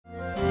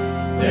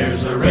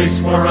There's a race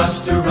for us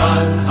to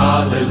run,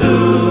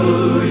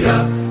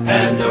 hallelujah,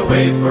 and a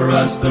way for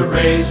us the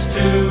race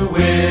to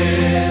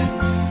win.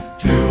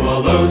 To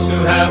all those who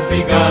have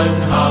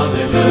begun,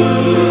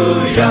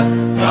 hallelujah,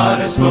 God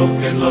has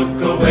spoken, look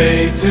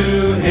away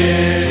to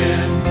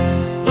Him.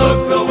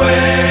 Look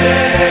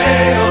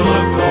away, oh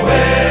look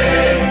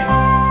away,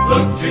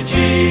 look to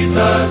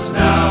Jesus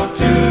now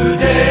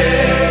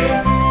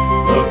today.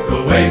 Look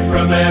away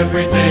from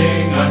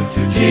everything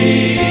unto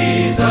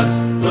Jesus,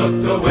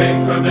 look away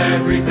from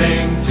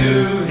everything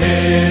to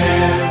Him.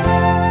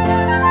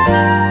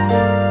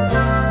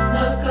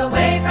 Look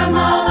away from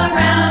all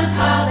around,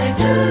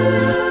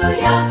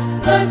 hallelujah.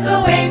 Look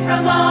away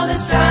from all the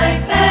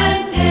strife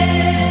and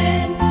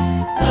din.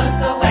 Look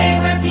away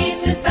where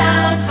peace is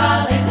found,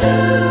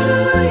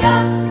 hallelujah.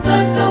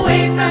 Look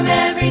away from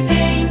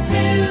everything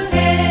to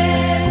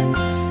Him.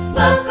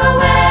 Look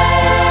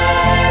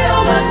away,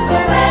 oh look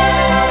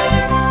away.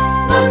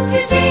 Look to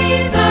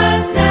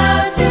Jesus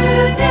now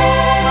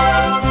today.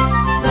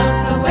 Look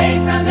away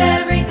from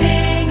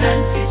everything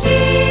unto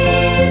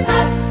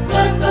Jesus.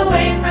 Look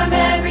away from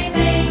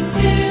everything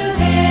to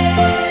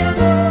Him.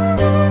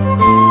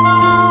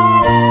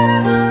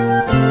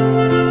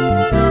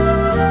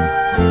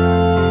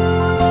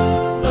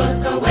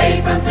 Look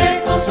away from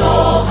fickle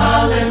soul,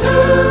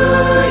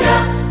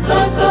 hallelujah.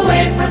 Look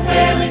away from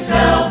failing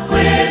self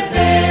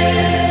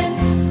within.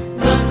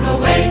 Look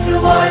away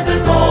toward the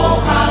goal,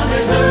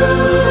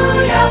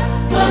 hallelujah.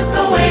 Look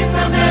away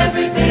from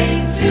everything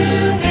to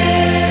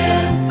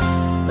Him.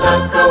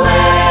 Look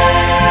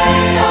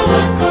away, oh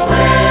look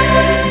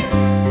away.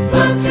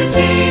 Look to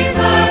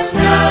Jesus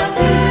now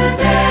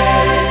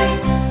today.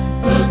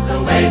 Look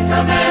away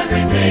from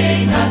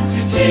everything unto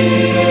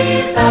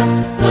Jesus.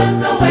 Look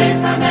away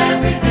from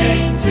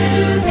everything to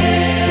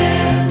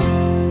Him.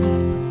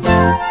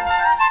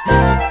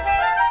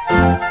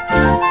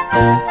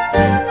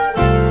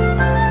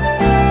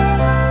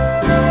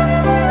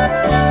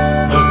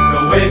 Look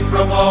away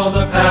from all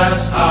the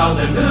past,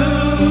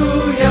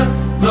 hallelujah.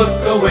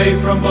 Look away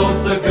from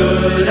both the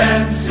good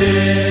and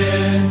sin.